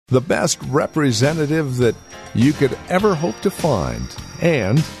the best representative that you could ever hope to find,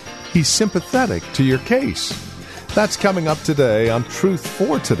 and he's sympathetic to your case. That's coming up today on Truth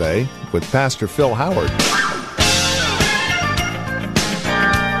for Today with Pastor Phil Howard.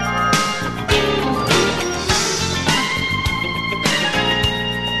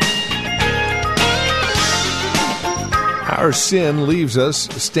 Our sin leaves us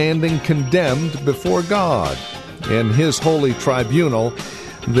standing condemned before God. In His holy tribunal,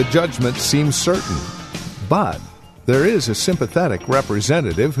 the judgment seems certain. But there is a sympathetic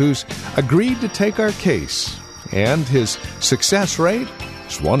representative who's agreed to take our case, and his success rate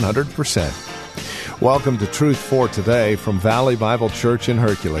is 100%. Welcome to Truth for Today from Valley Bible Church in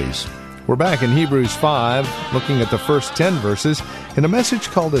Hercules. We're back in Hebrews 5, looking at the first 10 verses in a message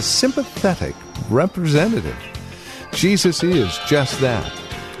called a sympathetic representative. Jesus is just that.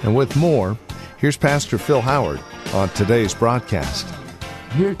 And with more, here's Pastor Phil Howard on today's broadcast.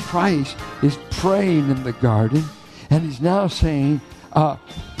 Here Christ is praying in the garden, and He's now saying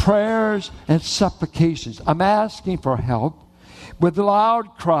prayers and supplications. I'm asking for help with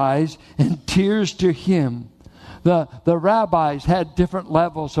loud cries and tears to Him. The rabbis had different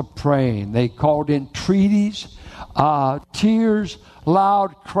levels of praying. They called entreaties, tears,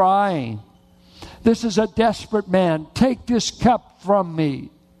 loud crying. This is a desperate man. Take this cup from me.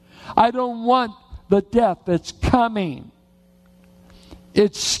 I don't want the death that's coming.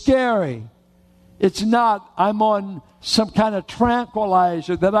 It's scary. It's not, I'm on some kind of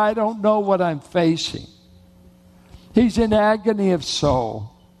tranquilizer that I don't know what I'm facing. He's in agony of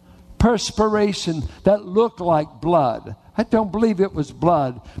soul. Perspiration that looked like blood. I don't believe it was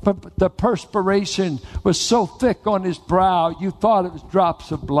blood, but the perspiration was so thick on his brow, you thought it was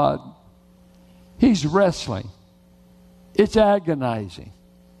drops of blood. He's wrestling. It's agonizing.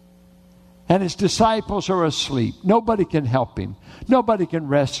 And his disciples are asleep. Nobody can help him. Nobody can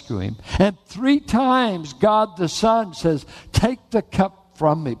rescue him. And 3 times God the Son says, take the cup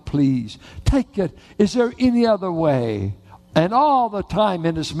from me, please. Take it. Is there any other way? And all the time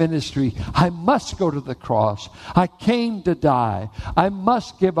in his ministry, I must go to the cross. I came to die. I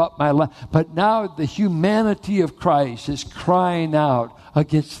must give up my life. But now the humanity of Christ is crying out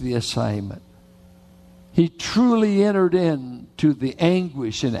against the assignment. He truly entered into the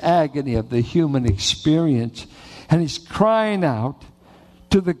anguish and agony of the human experience. And he's crying out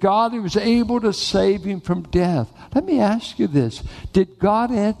to the God who was able to save him from death. Let me ask you this. Did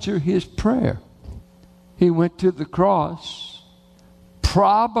God answer his prayer? He went to the cross.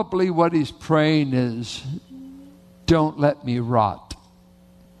 Probably what he's praying is, don't let me rot.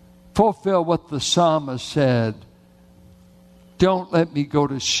 Fulfill what the psalmist said. Don't let me go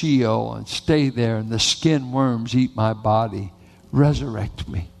to Sheol and stay there and the skin worms eat my body. Resurrect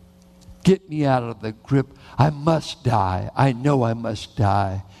me. Get me out of the grip. I must die. I know I must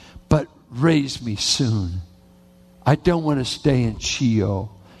die. But raise me soon. I don't want to stay in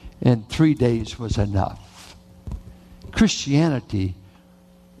Sheol. And 3 days was enough. Christianity,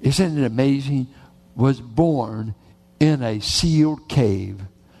 isn't it amazing, was born in a sealed cave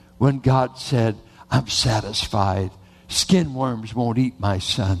when God said, I'm satisfied. Skin worms won't eat my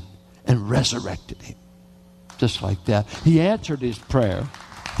son, and resurrected him. Just like that. He answered his prayer.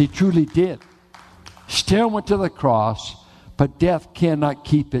 He truly did. Still went to the cross, but death cannot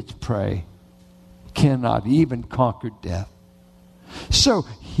keep its prey. Cannot even conquer death. So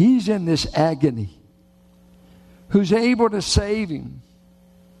he's in this agony. Who's able to save him?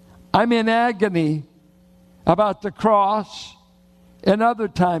 I'm in agony about the cross. And other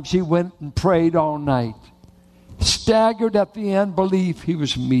times he went and prayed all night. Staggered at the unbelief he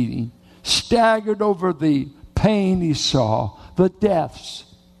was meeting. Staggered over the pain he saw. The deaths.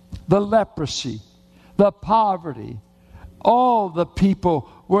 The leprosy. The poverty. All the people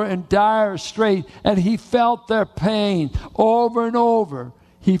were in dire strait. And he felt their pain over and over.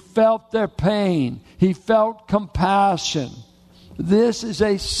 He felt their pain. He felt compassion. This is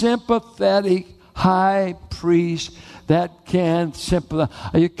a sympathetic high priest that can sympathize.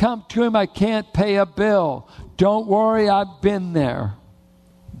 You come to him, I can't pay a bill. Don't worry, I've been there.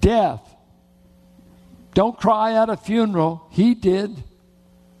 Death. Don't cry at a funeral. He did.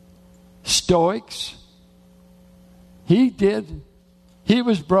 Stoics. He did. He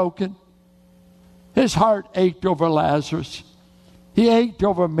was broken. His heart ached over Lazarus. He ached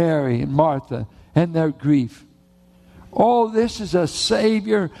over Mary and Martha and their grief. Oh, this is a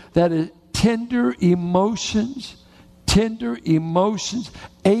Savior that is tender emotions,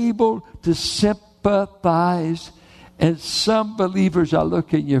 able to sympathize. And some believers, I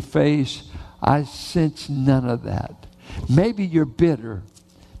look in your face, I sense none of that. Maybe you're bitter.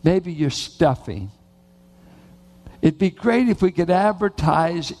 Maybe you're stuffing. It'd be great if we could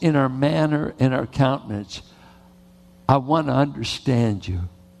advertise in our manner, in our countenance, I want to understand you.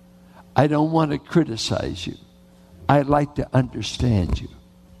 I don't want to criticize you. I'd like to understand you.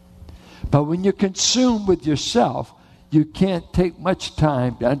 But when you're consumed with yourself, you can't take much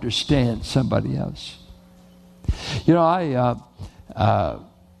time to understand somebody else. You know, I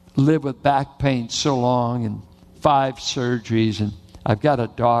lived with back pain so long and 5 surgeries, and I've got a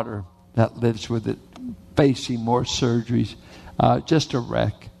daughter that lives with it, facing more surgeries. Just a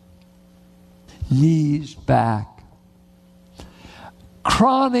wreck. Knees, back.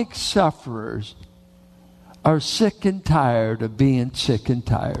 Chronic sufferers are sick and tired of being sick and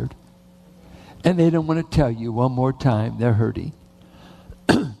tired. And they don't want to tell you one more time they're hurting.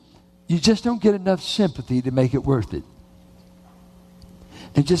 You just don't get enough sympathy to make it worth it.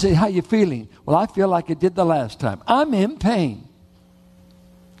 And just say, how you feeling? Well, I feel like I did the last time. I'm in pain.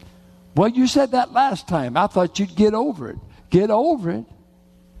 Well, you said that last time. I thought you'd get over it. Get over it.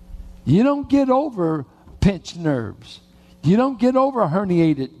 You don't get over pinched nerves. You don't get over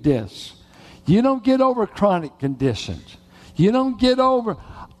herniated discs. You don't get over chronic conditions. You don't get over,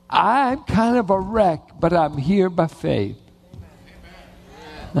 I'm kind of a wreck, but I'm here by faith.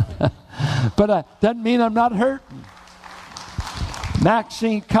 But doesn't mean I'm not hurting.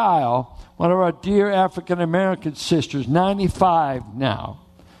 Maxine Kyle, one of our dear African-American sisters, 95 now.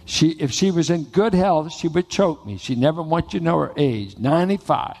 If she was in good health, she would choke me. She never wants you to know her age.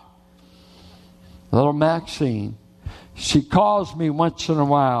 95. Little Maxine. She calls me once in a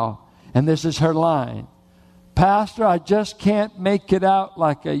while, and this is her line. Pastor, I just can't make it out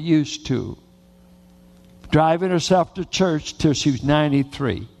like I used to. Driving herself to church till she was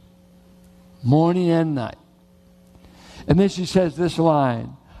 93. Morning and night. And then she says this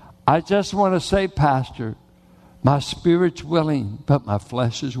line. I just want to say, Pastor, my spirit's willing, but my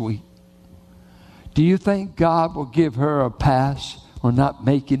flesh is weak. Do you think God will give her a pass for not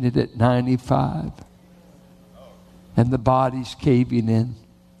making it at 95? And the body's caving in.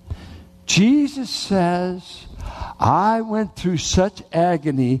 Jesus says, I went through such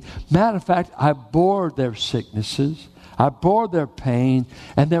agony. Matter of fact, I bore their sicknesses. I bore their pain.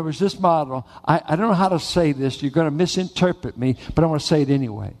 And there was this model. I don't know how to say this. You're going to misinterpret me, but I want to say it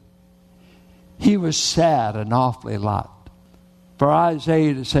anyway. He was sad an awfully lot. For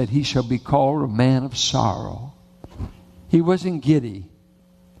Isaiah said, he shall be called a man of sorrow. He wasn't giddy.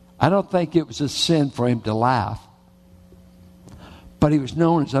 I don't think it was a sin for him to laugh. But he was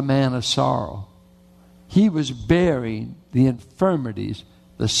known as a man of sorrow. He was bearing the infirmities,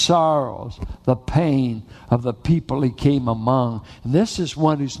 the sorrows, the pain of the people he came among. And this is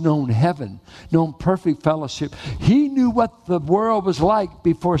one who's known heaven, known perfect fellowship. He knew what the world was like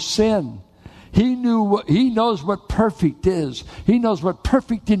before sin. He knows what perfect is. He knows what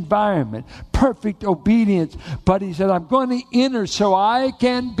perfect environment, perfect obedience. But he said, I'm going to enter so I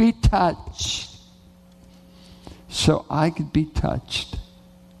can be touched. So I can be touched.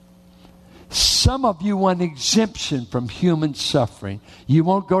 Some of you want exemption from human suffering. You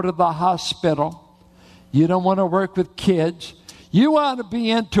won't go to the hospital. You don't want to work with kids. You want to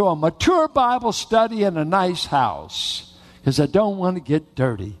be into a mature Bible study in a nice house. Because I don't want to get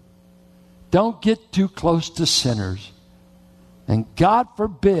dirty. Don't get too close to sinners. And God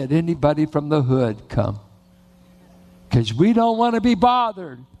forbid anybody from the hood come. Because we don't want to be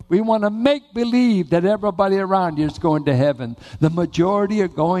bothered. We want to make believe that everybody around you is going to heaven. The majority are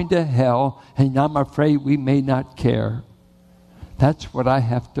going to hell, and I'm afraid we may not care. That's what I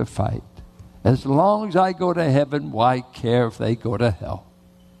have to fight. As long as I go to heaven, why care if they go to hell?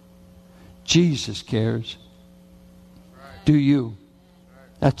 Jesus cares. Do you?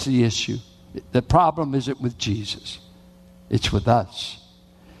 That's the issue. The problem isn't with Jesus. It's with us.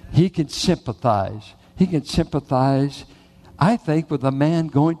 He can sympathize. He can sympathize, I think, with a man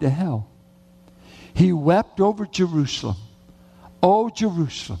going to hell. He wept over Jerusalem. Oh,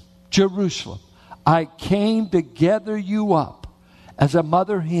 Jerusalem, Jerusalem, I came to gather you up as a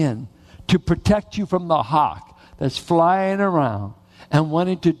mother hen to protect you from the hawk that's flying around and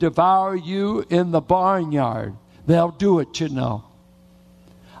wanting to devour you in the barnyard. They'll do it, you know.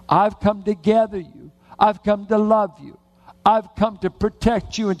 I've come to gather you. I've come to love you. I've come to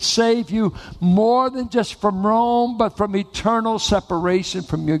protect you and save you more than just from Rome, but from eternal separation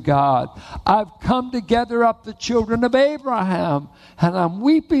from your God. I've come to gather up the children of Abraham, and I'm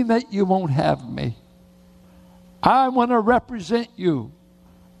weeping that you won't have me. I want to represent you.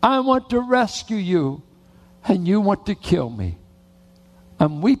 I want to rescue you, and you want to kill me.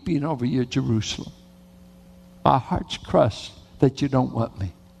 I'm weeping over you, Jerusalem. My heart's crushed that you don't want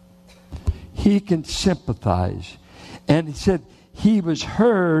me. He can sympathize. And he said he was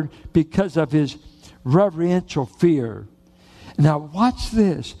heard because of his reverential fear. Now watch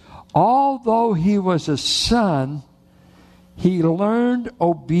this. Although he was a son, he learned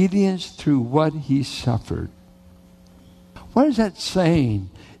obedience through what he suffered. What is that saying?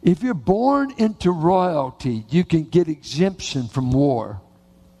 If you're born into royalty, you can get exemption from war.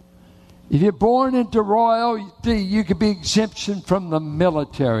 If you're born into royalty, you can be exemption from the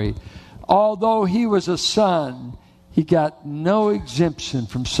military. Although he was a son, he got no exemption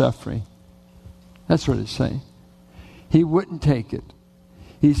from suffering. That's what it's saying. He wouldn't take it.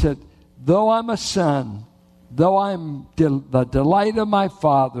 He said, though I'm a son, though I'm the delight of my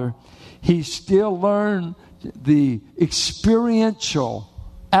Father, he still learned the experiential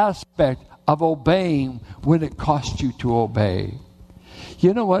aspect of obeying when it costs you to obey.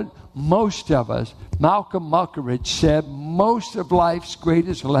 You know what? Most of us, Malcolm Muggeridge said, most of life's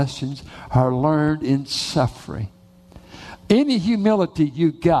greatest lessons are learned in suffering. Any humility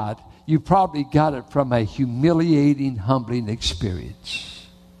you got, you probably got it from a humiliating, humbling experience.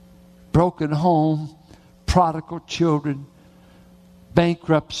 Broken home, prodigal children,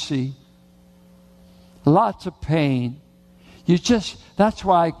 bankruptcy, lots of pain. That's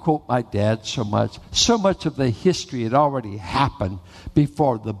why I quote my dad so much. So much of the history had already happened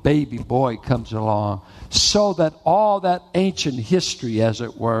before the baby boy comes along. So that all that ancient history, as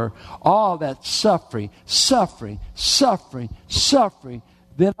it were, all that suffering,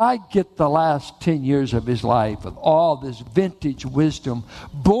 then I get the last 10 years of his life with all this vintage wisdom,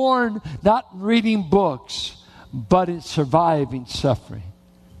 born not in reading books, but in surviving suffering.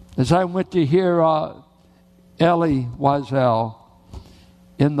 As I went to hear Elie Wiesel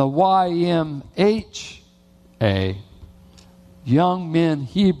in the YMHA, Young Men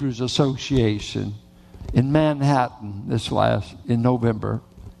Hebrews Association in Manhattan in November.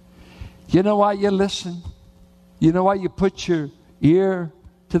 You know why you listen? You know why you put your ear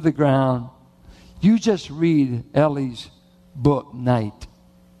to the ground? You just read Elie's book, Night.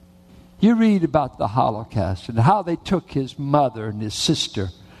 You read about the Holocaust and how they took his mother and his sister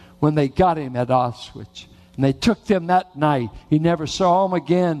when they got him at Auschwitz. And they took them that night. He never saw them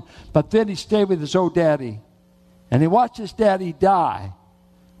again. But then he stayed with his old daddy. And he watched his daddy die.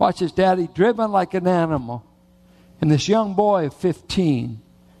 Watched his daddy driven like an animal. And this young boy of 15,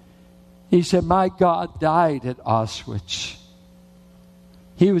 he said, my God died at Auschwitz.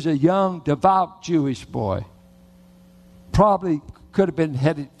 He was a young, devout Jewish boy. Probably could have been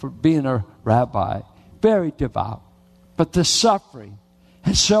headed for being a rabbi. Very devout. But the suffering.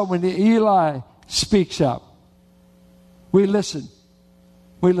 And so when Eli speaks up, we listen.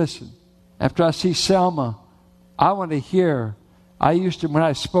 We listen. After I see Selma, I want to hear. I used to, when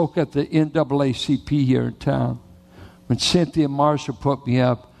I spoke at the NAACP here in town, when Cynthia Marshall put me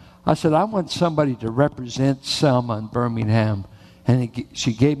up, I said, I want somebody to represent Selma in Birmingham. And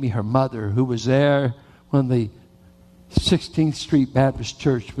she gave me her mother, who was there when the 16th Street Baptist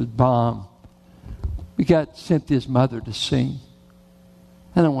Church was bombed. We got Cynthia's mother to sing.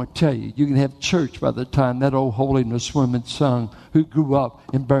 And I want to tell you, you can have church by the time that old holiness woman sung, who grew up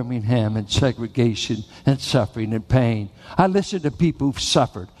in Birmingham in segregation and suffering and pain. I listen to people who've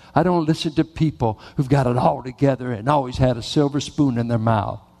suffered. I don't listen to people who've got it all together and always had a silver spoon in their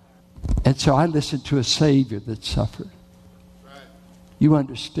mouth. And so I listen to a Savior that suffered. You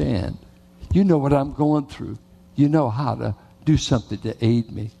understand. You know what I'm going through. You know how to do something to aid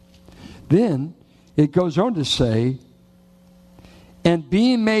me. Then it goes on to say, and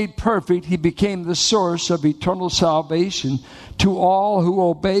being made perfect, he became the source of eternal salvation to all who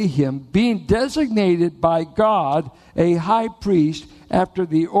obey him, being designated by God a high priest after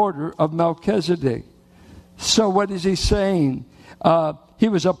the order of Melchizedek. So what is he saying? He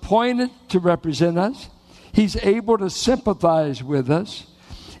was appointed to represent us. He's able to sympathize with us.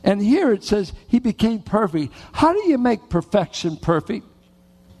 And here it says he became perfect. How do you make perfection perfect?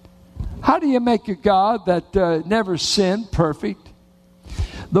 How do you make a God that never sinned perfect?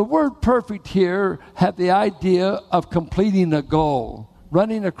 The word perfect here had the idea of completing a goal,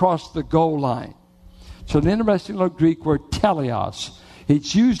 running across the goal line. So an interesting little Greek word, teleos.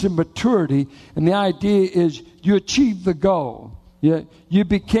 It's used in maturity, and the idea is you achieve the goal. You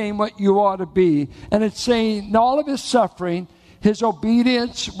became what you ought to be. And it's saying in all of his suffering, his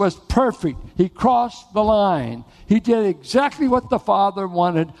obedience was perfect. He crossed the line. He did exactly what the Father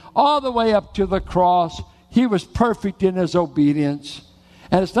wanted, all the way up to the cross. He was perfect in his obedience.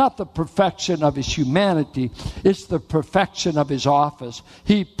 And it's not the perfection of his humanity. It's the perfection of his office.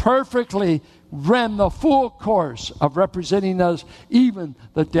 He perfectly ran the full course of representing us, even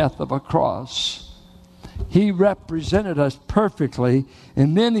the death of a cross. He represented us perfectly.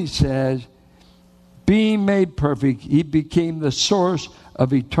 And then he says, being made perfect, he became the source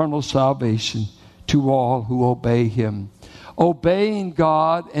of eternal salvation to all who obey him. Obeying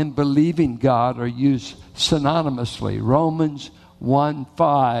God and believing God are used synonymously. Romans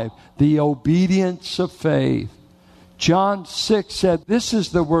 1:5, the obedience of faith. John 6 said, this is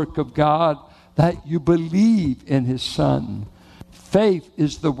the work of God, that you believe in his Son. Faith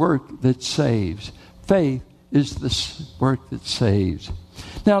is the work that saves. Faith is the work that saves.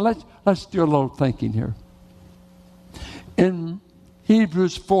 Now let's do a little thinking here. In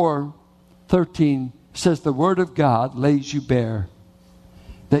Hebrews 4:13 says the word of God lays you bare,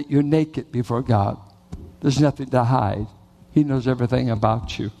 that you're naked before God. There's nothing to hide. He knows everything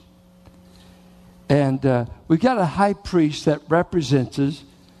about you. And we've got a high priest that represents us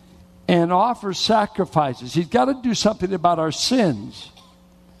and offers sacrifices. He's got to do something about our sins.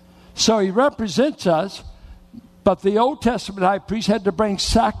 So he represents us, but the Old Testament high priest had to bring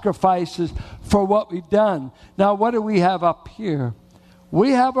sacrifices for what we've done. Now, what do we have up here?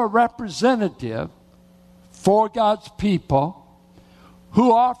 We have a representative for God's people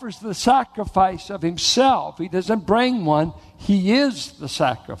who offers the sacrifice of himself. He doesn't bring one. He is the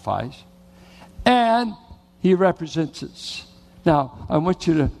sacrifice. And he represents us. Now, I want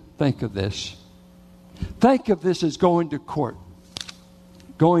you to think of this. Think of this as going to court.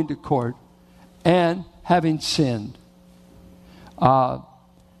 Going to court and having sinned. And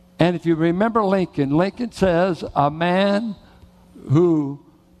if you remember Lincoln says a man who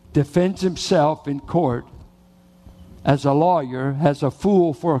defends himself in court as a lawyer has a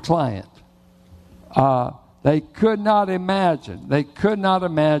fool for a client. They could not imagine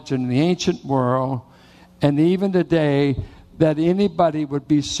in the ancient world and even today that anybody would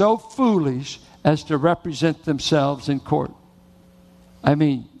be so foolish as to represent themselves in court. I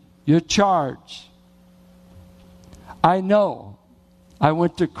mean, you're charged. I know I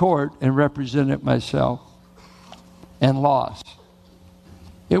went to court and represented myself and lost.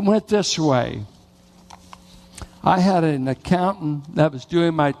 It went this way. I had an accountant that was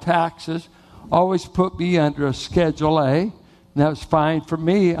doing my taxes, always put me under a Schedule A, and that was fine for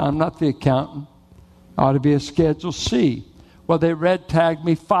me. I'm not the accountant. I ought to be a Schedule C. Well, they red tagged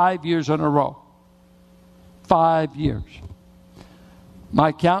me 5 years in a row. 5 years. My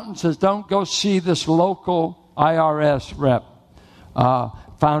accountant says, don't go see this local IRS rep.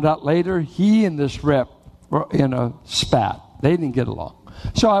 Found out later, he and this rep were in a spat. They didn't get along.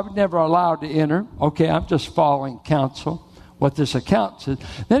 So I was never allowed to enter. Okay, I'm just following counsel, what this accountant says.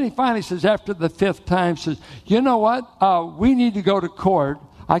 Then he finally says, after the fifth time, says, you know what? We need to go to court.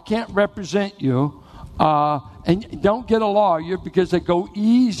 I can't represent you. And don't get a lawyer because they go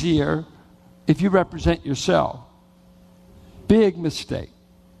easier if you represent yourself. Big mistake.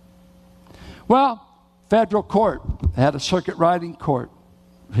 Well, federal court. I had a circuit riding court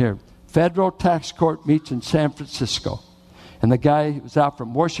here. Federal tax court meets in San Francisco. And the guy was out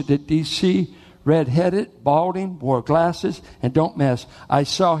from Washington, D.C., red-headed, balding, wore glasses, and don't mess. I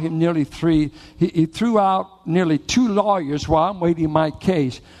saw him he threw out nearly 2 lawyers while I'm waiting my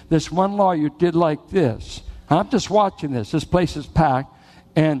case. This one lawyer did like this. I'm just watching this. This place is packed.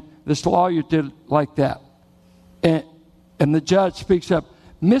 And this lawyer did like that. And the judge speaks up,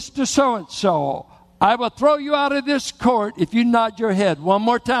 Mr. So-and-so, I will throw you out of this court if you nod your head one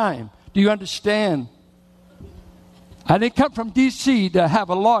more time. Do you understand? I didn't come from D.C. to have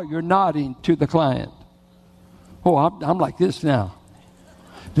a lawyer nodding to the client. Oh, I'm like this now.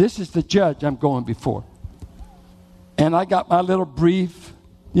 This is the judge I'm going before. And I got my little brief,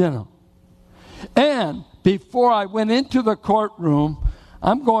 And before I went into the courtroom,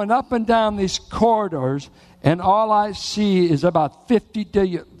 I'm going up and down these corridors, and all I see is about 50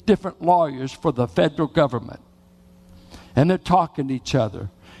 different lawyers for the federal government. And they're talking to each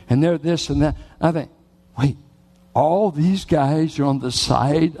other. And they're this and that. I think, wait. All these guys are on the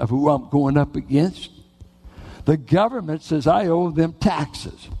side of who I'm going up against. The government says I owe them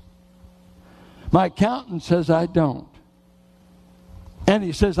taxes. My accountant says I don't. And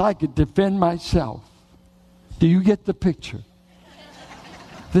he says I could defend myself. Do you get the picture?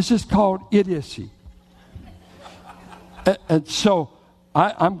 This is called idiocy. And so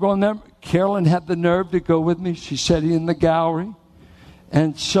I'm going there. Carolyn had the nerve to go with me. She's sitting in the gallery.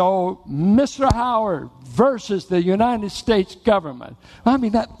 And so Mr. Howard versus the United States government. I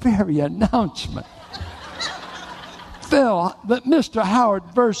mean, that very announcement. Phil, that Mr. Howard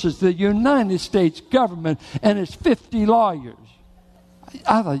versus the United States government and its 50 lawyers.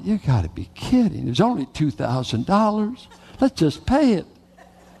 I thought, you got to be kidding. It was only $2,000. Let's just pay it.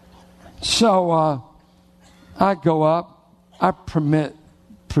 So I go up. I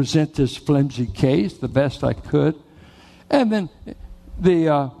present this flimsy case the best I could. And then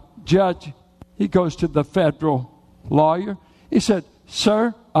the judge, he goes to the federal lawyer. He said,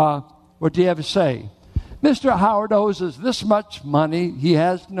 sir, what do you have to say? Mr. Howard owes us this much money. He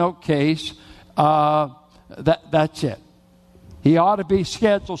has no case. That's it. He ought to be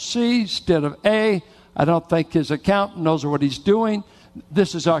Schedule C instead of A. I don't think his accountant knows what he's doing.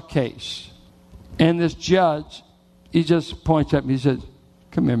 This is our case. And this judge, he just points at me. He says,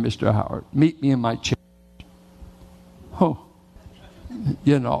 come here, Mr. Howard. Meet me in my chair. Oh,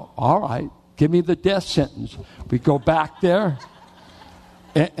 all right. Give me the death sentence. We go back there.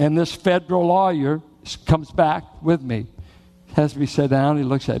 And this federal lawyer comes back with me. Has me sit down. He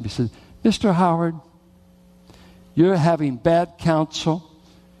looks at me and says, Mr. Howard, you're having bad counsel.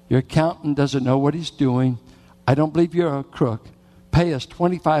 Your accountant doesn't know what he's doing. I don't believe you're a crook. Pay us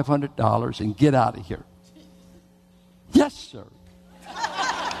 $2,500 and get out of here. Yes, sir.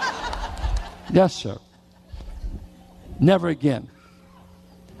 Yes, sir. Never again.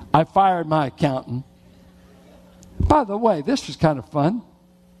 I fired my accountant. By the way, this was kind of fun.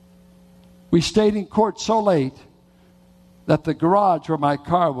 We stayed in court so late that the garage where my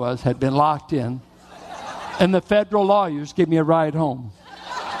car was had been locked in, and the federal lawyers gave me a ride home.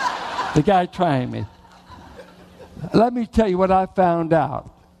 The guy trying me. Let me tell you what I found out.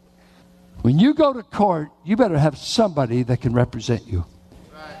 When you go to court, you better have somebody that can represent you.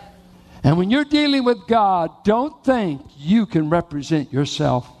 Right. And when you're dealing with God, don't think you can represent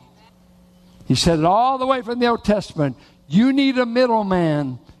yourself. He said it all the way from the Old Testament. You need a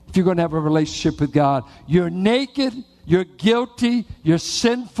middleman if you're going to have a relationship with God. You're naked, you're guilty, you're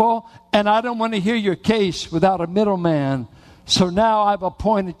sinful, and I don't want to hear your case without a middleman. So now I've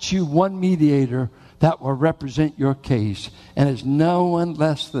appointed you one mediator that will represent your case. And it's no one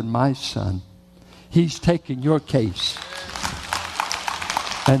less than my son. He's taking your case.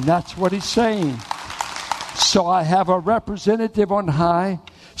 And that's what he's saying. So I have a representative on high.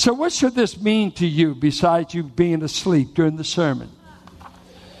 So what should this mean to you besides you being asleep during the sermon?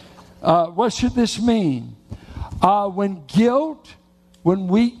 What should this mean? When guilt, when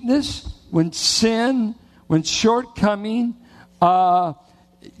weakness, when sin, when shortcoming, all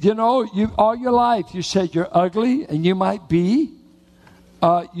your life you said you're ugly, and you might be.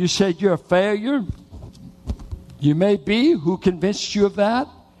 You said you're a failure. You may be. Who convinced you of that?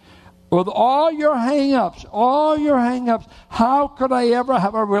 With all your hang-ups, how could I ever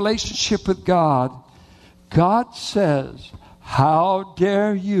have a relationship with God? God says, how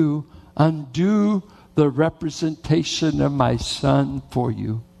dare you undo the representation of my son for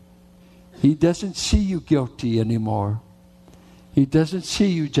you? He doesn't see you guilty anymore. He doesn't see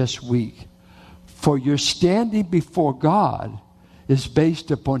you just weak. For your standing before God is based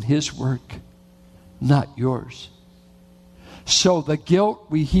upon his work, not yours. So the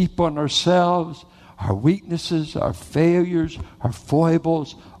guilt we heap on ourselves, our weaknesses, our failures, our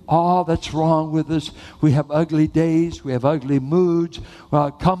foibles, all that's wrong with us. We have ugly days. We have ugly moods.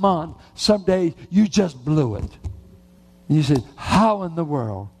 Well, come on. Some days you just blew it. And you say, how in the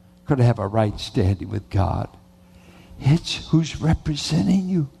world could I have a right standing with God? It's who's representing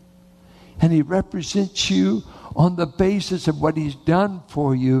you. And he represents you on the basis of what he's done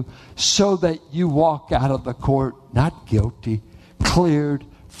for you, so that you walk out of the court not guilty, cleared,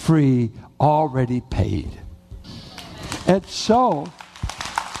 free, already paid. And so,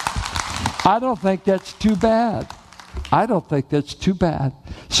 I don't think that's too bad.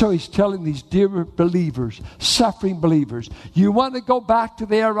 So he's telling these dear believers, suffering believers, you want to go back to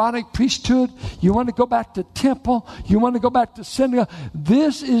the Aaronic priesthood? You want to go back to temple? You want to go back to synagogue?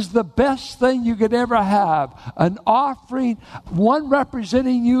 This is the best thing you could ever have. An offering, one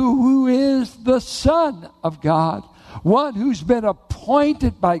representing you who is the Son of God. One who's been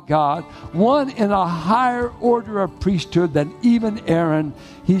appointed by God, one in a higher order of priesthood than even Aaron.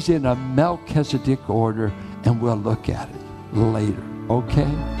 He's in a Melchizedek order, and we'll look at it later, okay?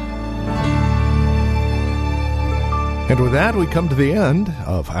 And with that, we come to the end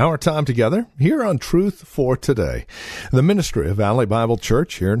of our time together here on Truth for Today, the ministry of Valley Bible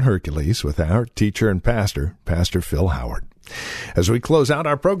Church here in Hercules with our teacher and pastor, Pastor Phil Howard. As we close out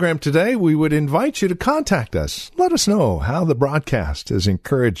our program today, we would invite you to contact us. Let us know how the broadcast has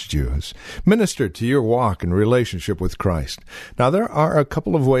encouraged you, has ministered to your walk and relationship with Christ. Now, there are a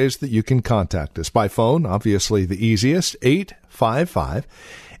couple of ways that you can contact us. By phone, obviously the easiest,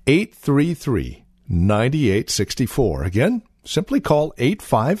 855-833-9864. Again, simply call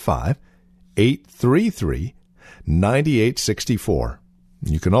 855-833-9864.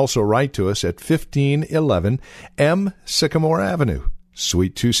 You can also write to us at 1511 M. Sycamore Avenue,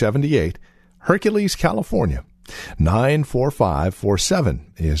 Suite 278, Hercules, California.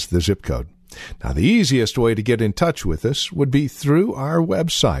 94547 is the zip code. Now, the easiest way to get in touch with us would be through our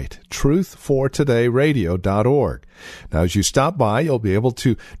website, truthfortodayradio.org. Now, as you stop by, you'll be able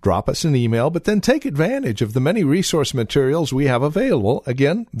to drop us an email, but then take advantage of the many resource materials we have available,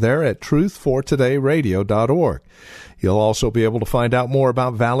 again, there at truthfortodayradio.org. You'll also be able to find out more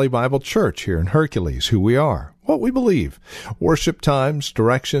about Valley Bible Church here in Hercules, who we are, what we believe, worship times,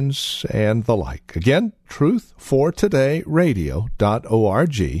 directions, and the like. Again,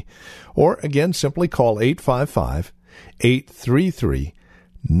 truthfortodayradio.org, or again, simply call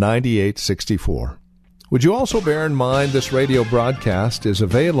 855-833-9864. Would you also bear in mind this radio broadcast is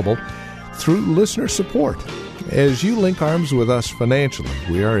available through listener support? As you link arms with us financially,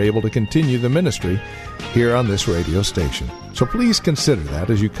 we are able to continue the ministry here on this radio station. So please consider that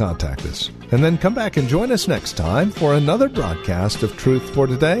as you contact us. And then come back and join us next time for another broadcast of Truth for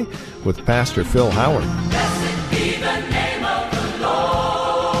Today with Pastor Phil Howard.